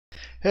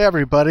Hey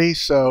everybody,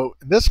 so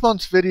in this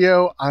month's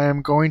video I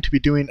am going to be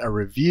doing a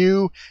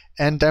review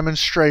and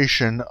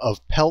demonstration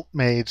of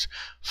Peltmade's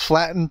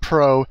Flatten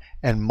Pro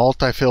and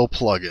MultiFill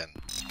plugin.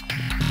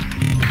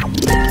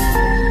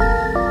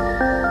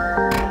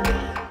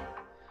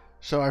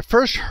 So I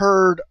first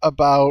heard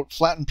about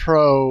Flatten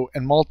Pro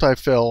and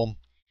MultiFill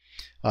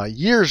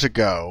years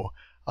ago.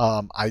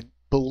 I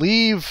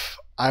believe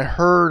I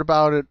heard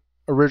about it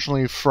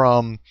originally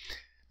from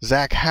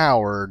Zach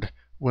Howard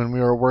when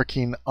we were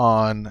working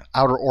on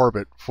Outer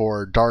Orbit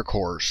for Dark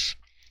Horse.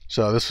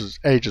 So this was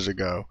ages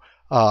ago.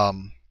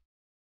 And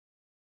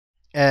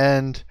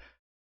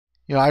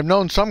I've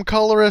known some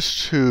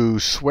colorists who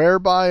swear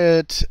by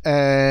it,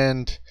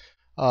 and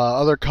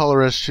other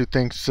colorists who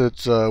thinks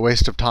it's a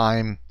waste of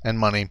time and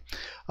money.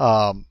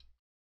 But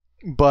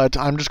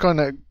I'm just going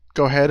to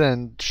go ahead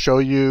and show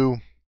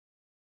you,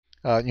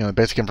 the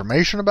basic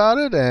information about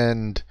it,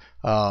 and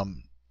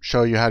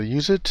show you how to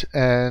use it.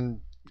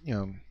 And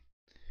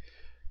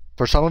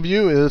for some of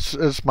you,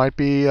 this might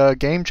be a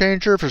game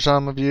changer. For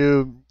some of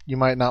you, you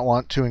might not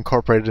want to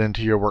incorporate it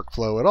into your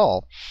workflow at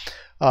all.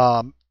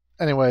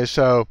 Anyway,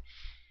 so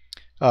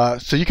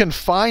you can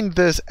find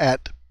this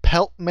at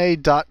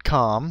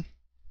peltmade.com,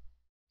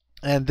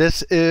 and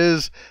this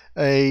is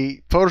a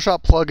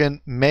Photoshop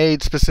plugin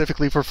made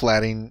specifically for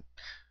flatting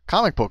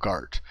comic book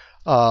art.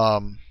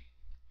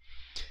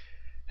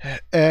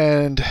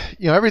 And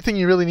everything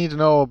you really need to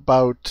know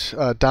about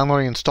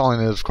downloading and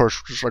installing it is, of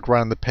course, just like right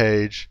on the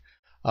page.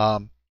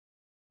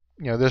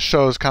 This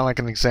shows kind of like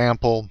an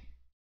example,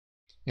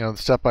 the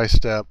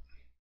step-by-step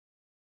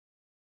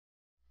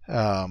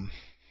of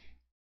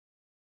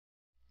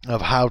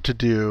how to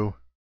do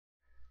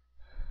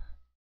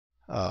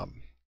or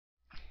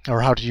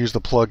how to use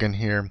the plugin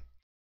here,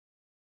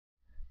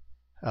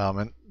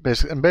 and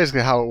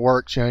basically how it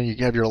works. You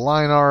have your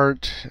line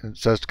art. It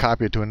says to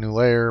copy it to a new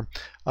layer.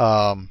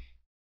 It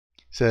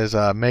says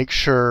make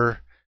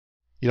sure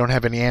you don't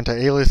have any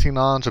anti-aliasing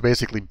on, so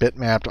basically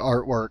bitmapped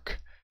artwork.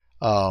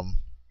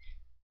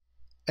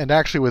 And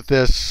actually with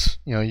this,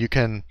 you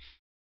can,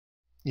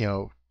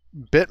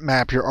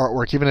 bitmap your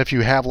artwork. Even if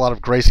you have a lot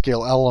of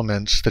grayscale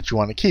elements that you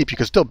want to keep, you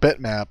can still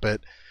bitmap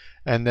it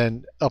and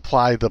then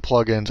apply the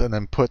plugins and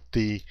then put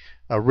the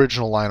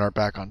original line art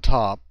back on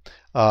top.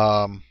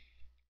 And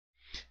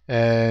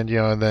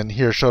then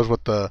here shows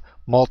what the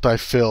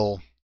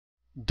MultiFill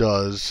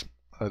does.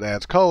 It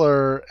adds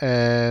color,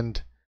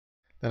 and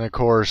then of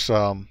course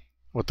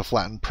what the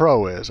Flatten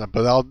Pro is.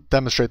 But I'll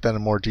demonstrate that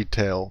in more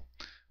detail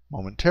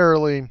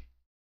momentarily.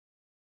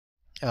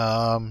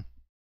 And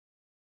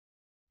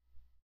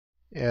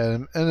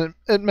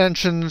it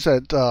mentions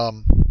that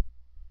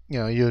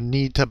you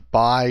need to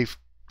buy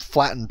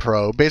Flatten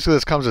Pro. Basically,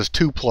 this comes as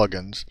two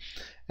plugins,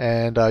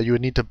 and you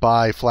would need to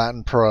buy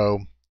Flatten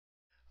Pro,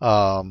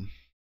 and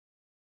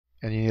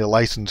you need a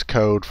license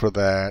code for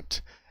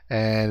that.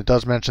 And it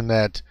does mention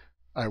that,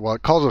 well,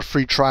 it calls it a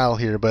free trial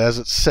here, but as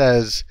it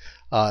says,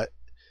 that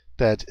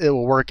it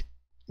will work,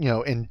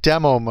 in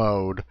demo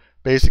mode.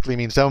 Basically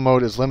means demo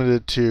mode is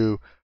limited to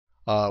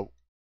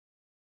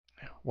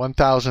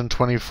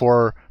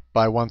 1024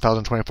 by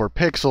 1024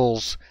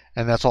 pixels,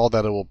 and that's all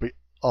that it will be.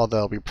 All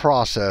that'll be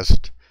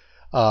processed.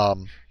 So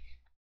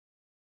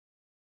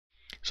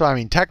I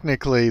mean,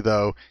 technically,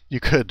 though,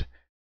 you could,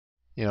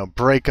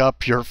 break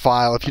up your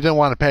file if you didn't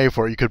want to pay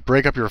for it. You could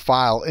break up your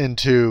file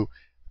into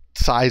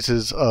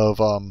sizes of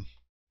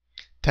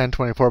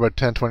 1024 by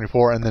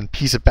 1024 and then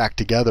piece it back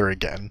together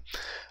again.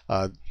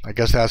 I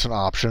guess that's an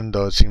option,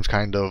 though it seems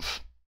kind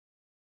of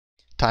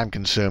time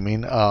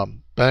consuming. But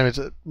anyways,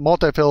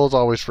 MultiFill is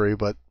always free,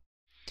 but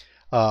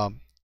and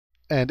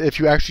if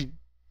you actually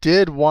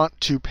did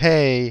want to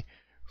pay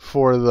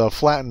for the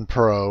Flatten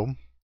Pro,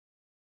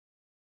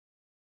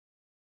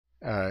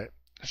 alright,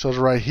 it shows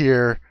right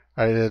here,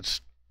 alright,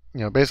 it's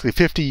basically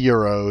 50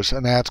 euros,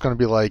 and that's going to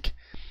be like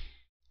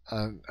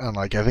I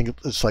think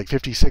it's like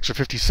 56 or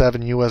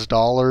 57 US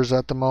dollars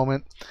at the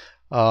moment.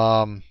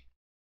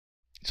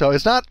 So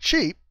it's not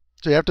cheap.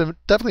 So you have to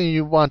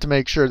definitely want to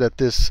make sure that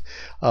this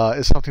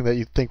is something that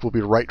you think will be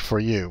right for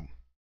you.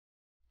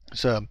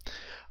 So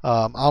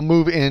I'll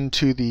move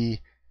into the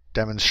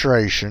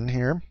demonstration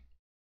here.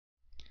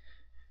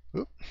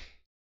 Oop.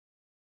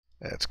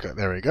 That's good.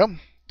 There we go.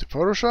 To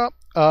Photoshop.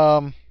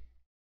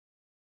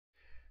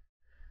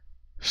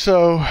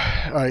 So,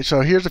 all right. So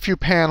here's a few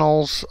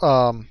panels.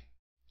 More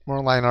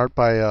line art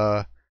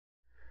by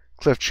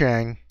Cliff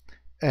Chiang,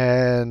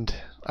 and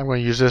I'm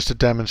going to use this to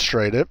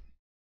demonstrate it.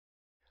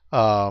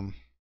 And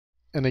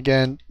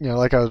again,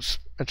 like I was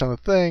mentioning the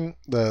thing,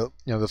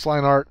 this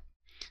line art,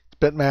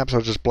 bitmap, so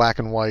it's just black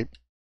and white.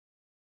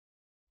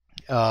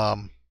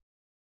 And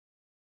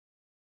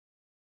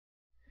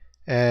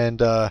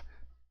what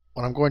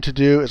I'm going to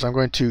do is I'm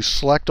going to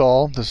select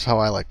all. This is how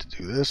I like to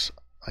do this.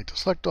 I like to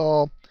select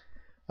all,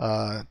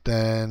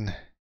 then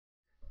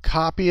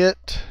copy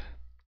it,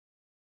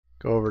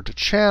 go over to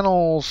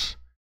channels,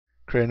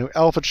 create a new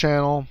alpha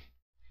channel.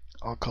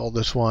 I'll call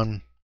this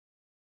one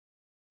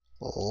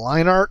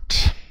line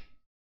art.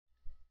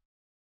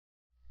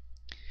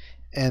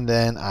 and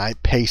then I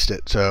paste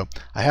it. So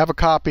I have a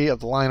copy of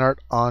the line art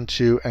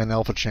onto an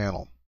alpha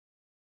channel.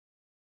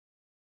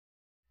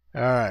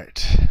 All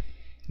right,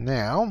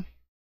 now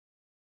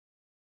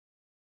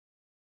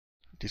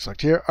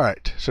deselect here. All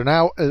right, so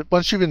now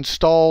once you've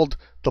installed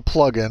the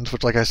plugins,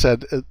 which, like I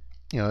said,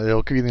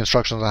 it'll give you the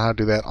instructions on how to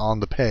do that on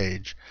the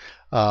page.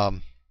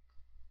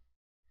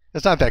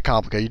 It's not that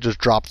complicated. You just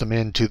drop them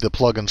into the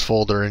plugins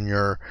folder in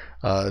your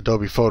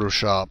Adobe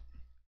Photoshop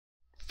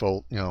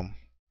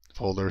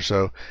folder.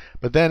 So,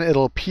 but then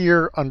it'll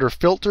appear under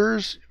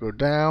filters. Go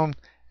down,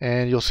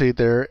 and you'll see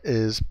there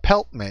is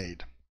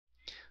Peltmade.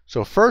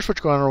 So first, what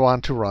you're going to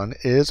want to run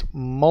is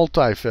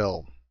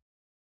MultiFill.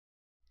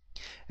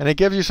 And it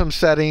gives you some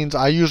settings.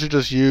 I usually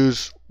just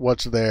use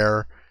what's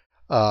there.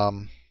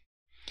 So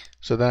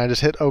then I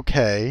just hit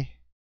OK.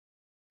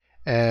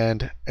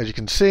 And as you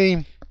can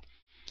see,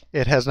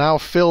 it has now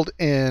filled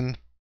in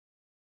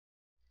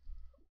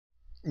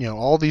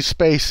all these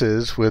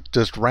spaces with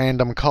just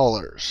random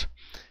colors.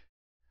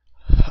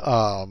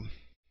 And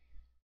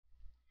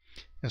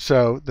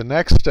so the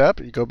next step,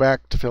 you go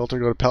back to filter,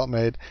 go to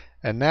Peltmade,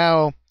 and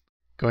now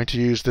going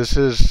to use this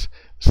is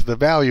the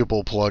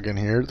valuable plugin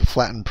here, the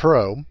Flatten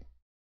Pro.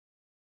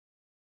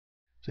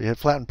 So you hit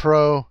Flatten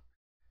Pro.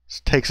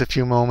 It takes a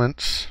few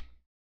moments,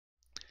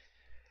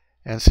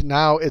 and so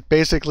now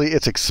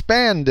it's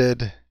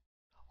expanded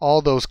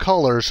all those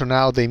colors, so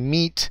now they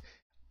meet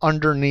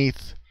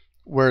underneath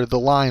where the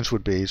lines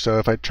would be. So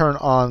if I turn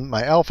on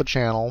my alpha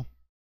channel,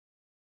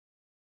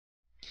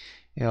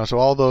 so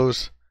all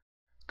those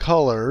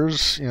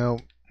colors,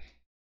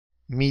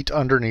 meet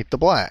underneath the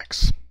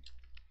blacks.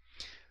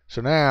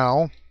 So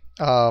now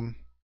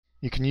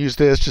you can use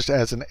this just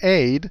as an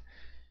aid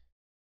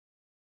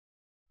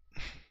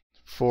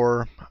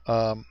for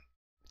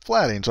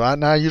flatting. So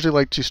I usually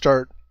like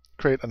to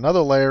create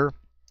another layer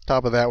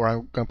top of that where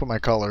I'm going to put my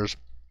colors.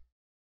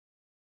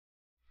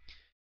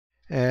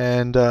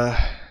 And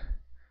I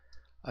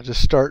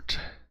just start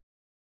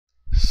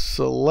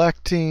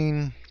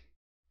selecting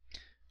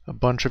a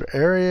bunch of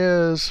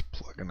areas,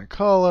 plug in a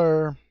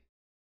color.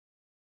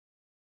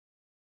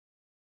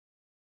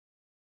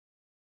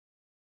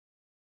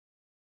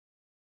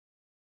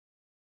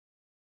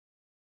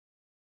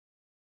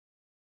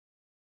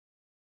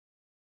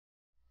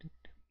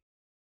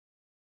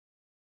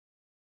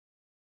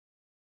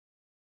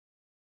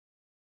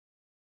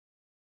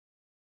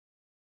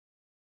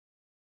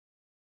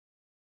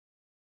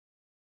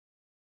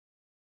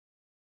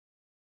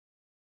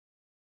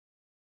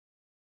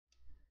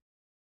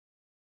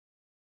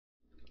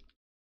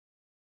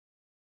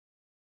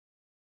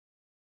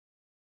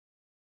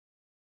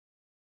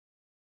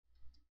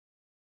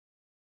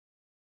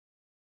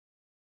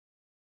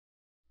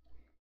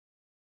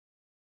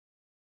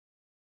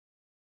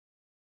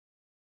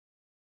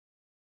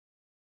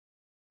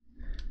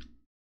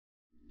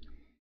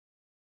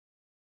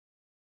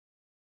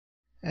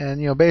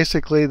 And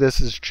basically this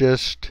is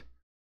just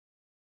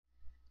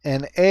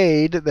an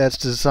aid that's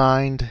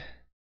designed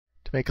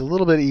to make it a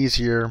little bit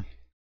easier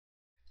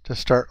to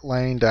start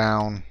laying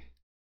down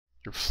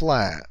your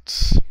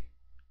flats.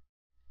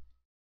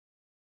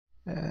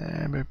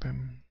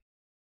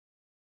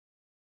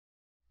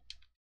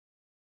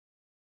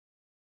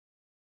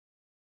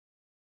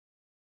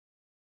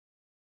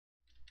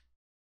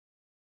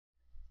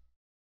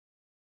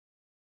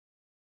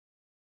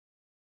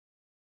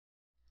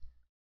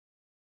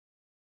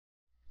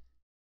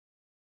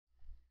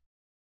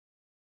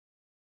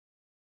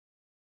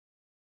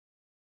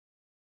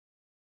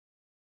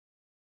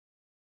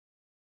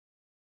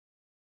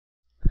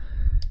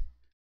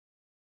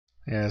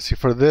 Yeah, see,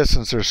 for this,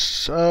 since there's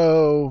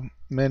so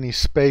many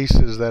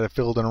spaces that are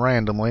filled in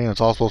randomly, and it's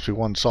all supposed to be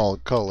one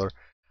solid color,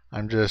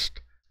 I'm just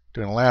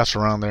doing a lasso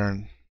around there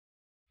and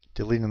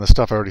deleting the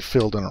stuff I already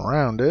filled in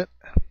around it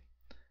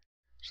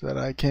so that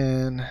I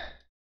can,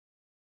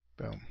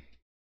 boom,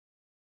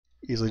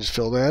 easily just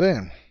fill that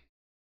in.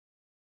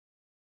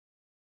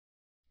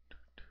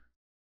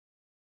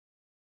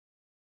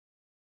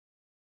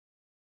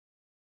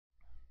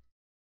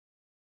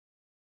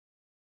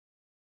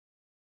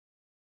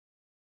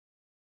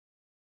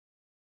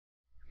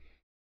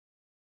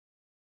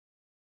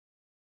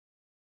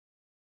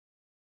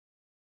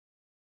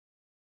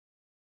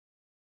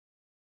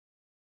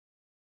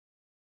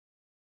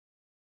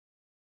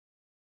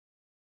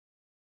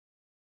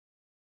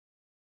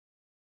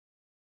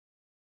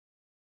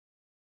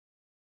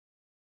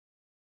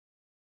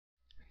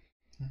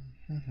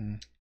 Mm-hmm.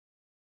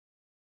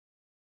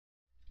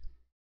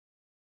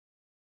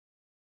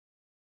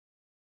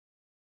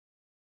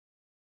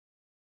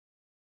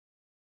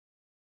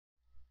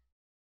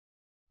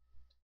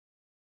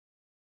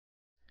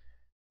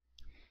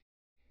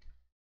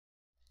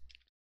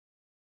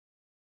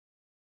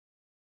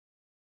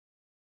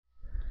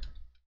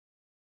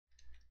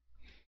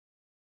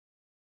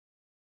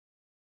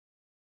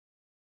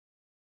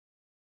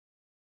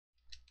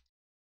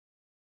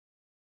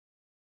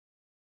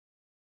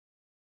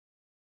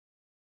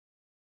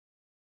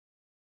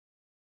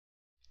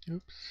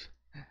 Oops.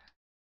 There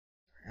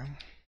we go.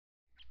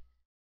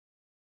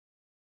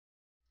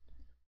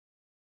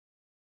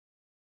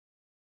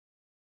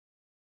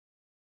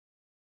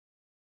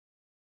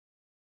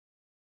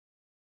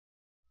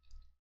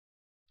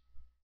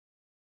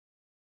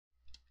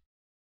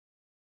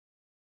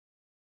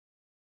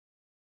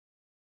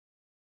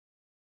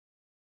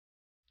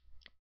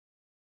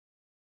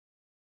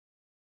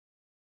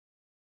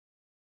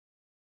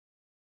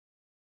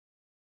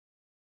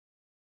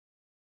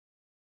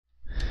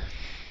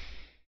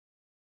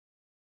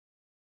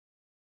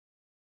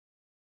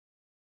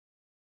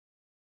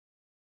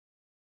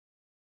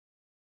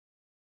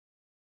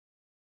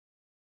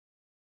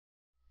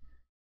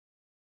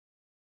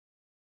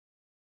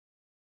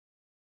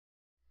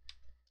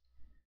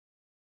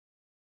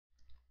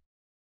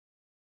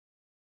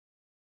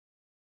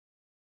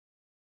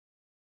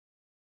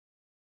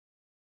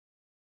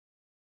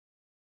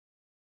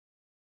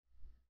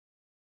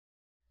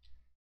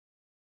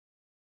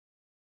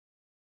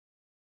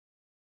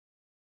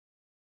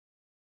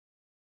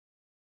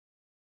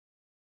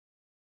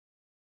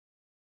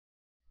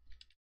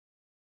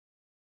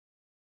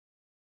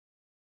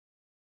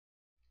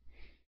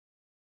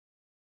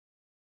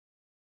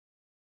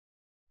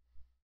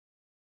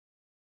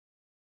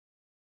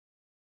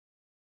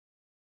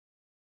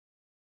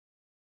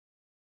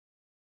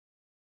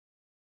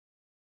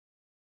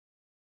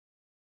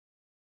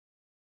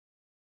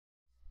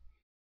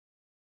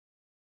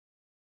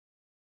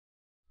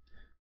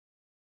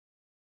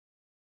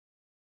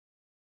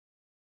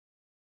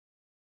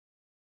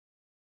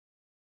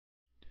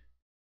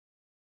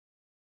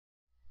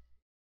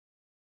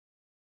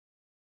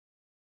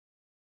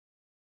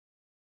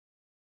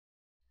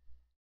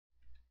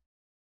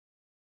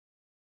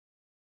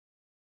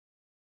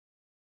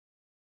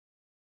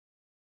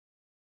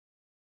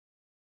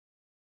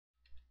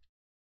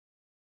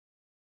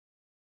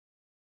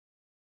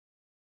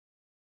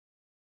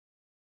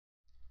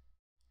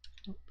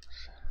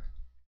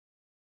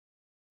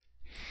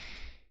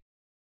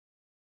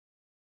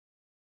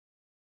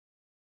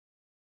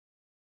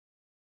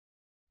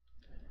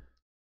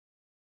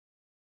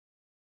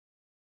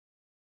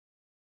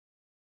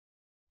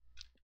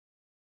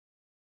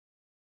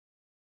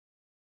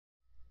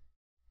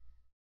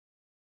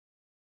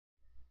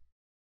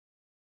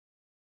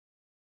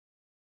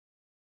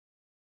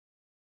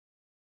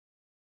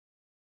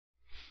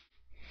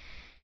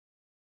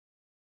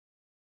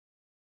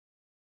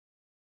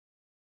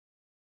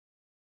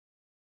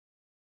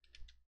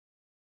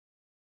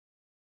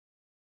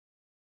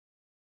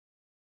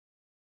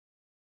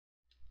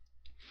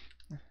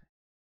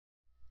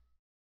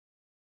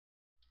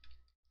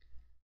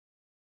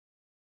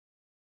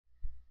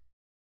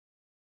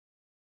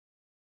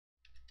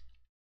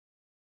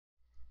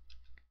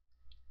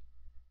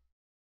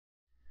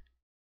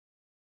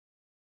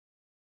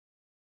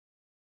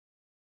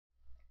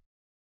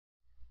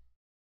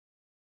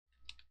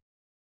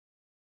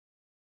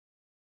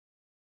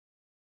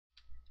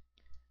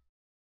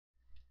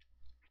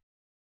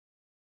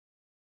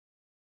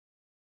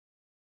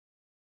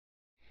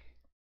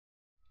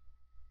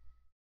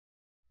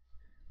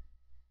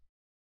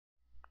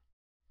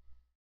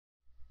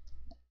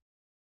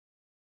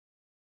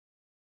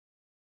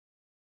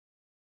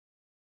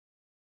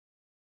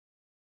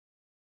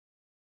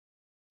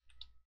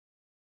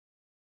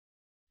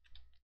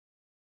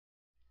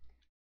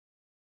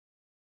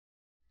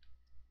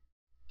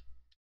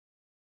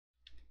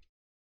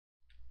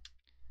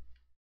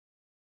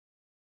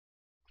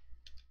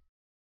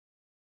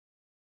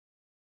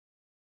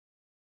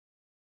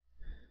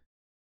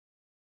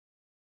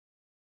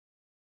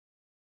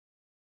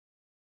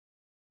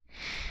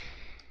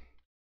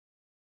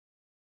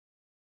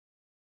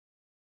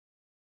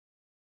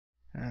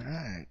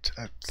 Alright,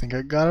 I think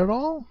I got it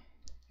all.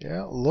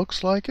 Yeah,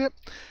 looks like it.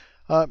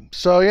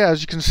 So yeah,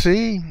 as you can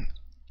see,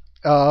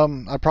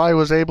 I probably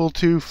was able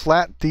to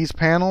flat these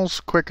panels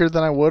quicker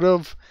than I would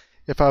have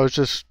if I was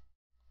just,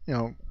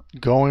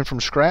 going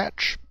from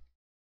scratch.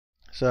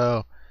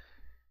 So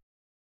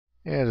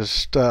yeah,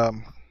 just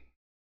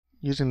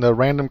using the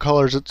random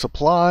colors it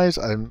supplies,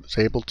 I was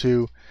able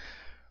to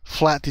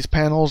flat these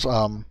panels.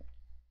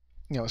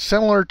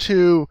 Similar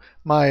to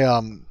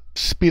my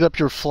speed up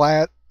your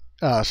flatting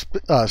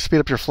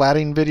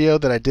video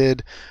that I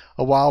did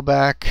a while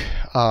back.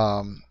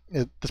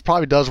 This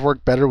probably does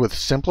work better with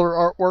simpler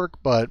artwork,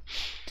 but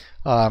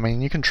I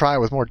mean, you can try it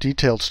with more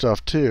detailed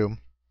stuff too.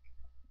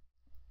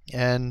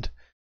 And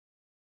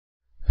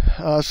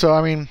so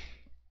I mean,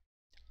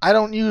 I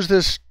don't use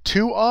this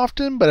too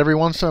often, but every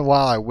once in a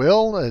while I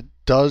will. It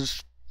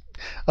does.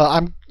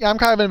 I'm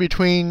kind of in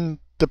between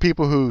the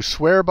people who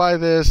swear by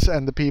this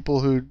and the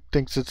people who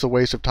thinks it's a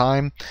waste of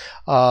time.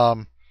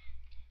 I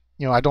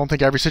don't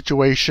think every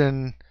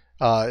situation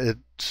it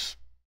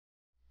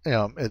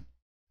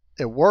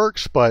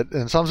works, but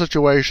in some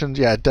situations,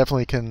 yeah, it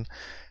definitely can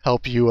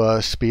help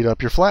you speed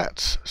up your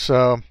flats.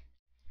 So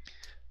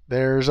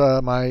there's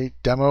my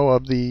demo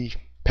of the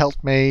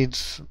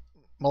Peltmade's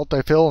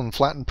MultiFill and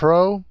Flatten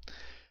Pro.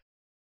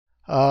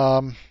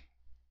 So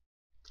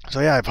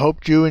yeah, I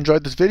hope you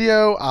enjoyed this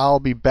video. I'll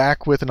be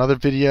back with another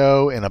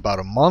video in about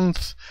a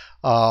month.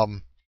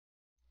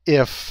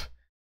 If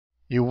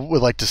you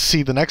would like to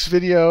see the next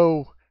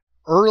video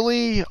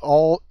early,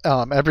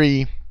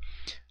 every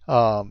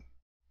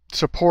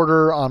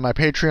supporter on my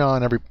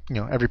Patreon,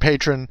 every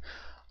patron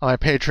on my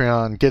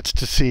Patreon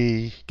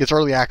gets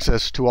early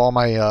access to all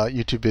my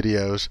YouTube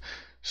videos.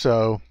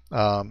 So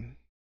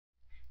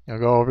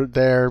go over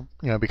there,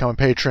 become a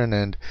patron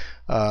and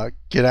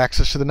get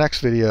access to the next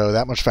video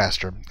that much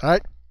faster. All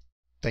right,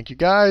 thank you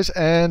guys,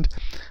 and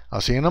I'll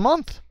see you in a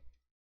month.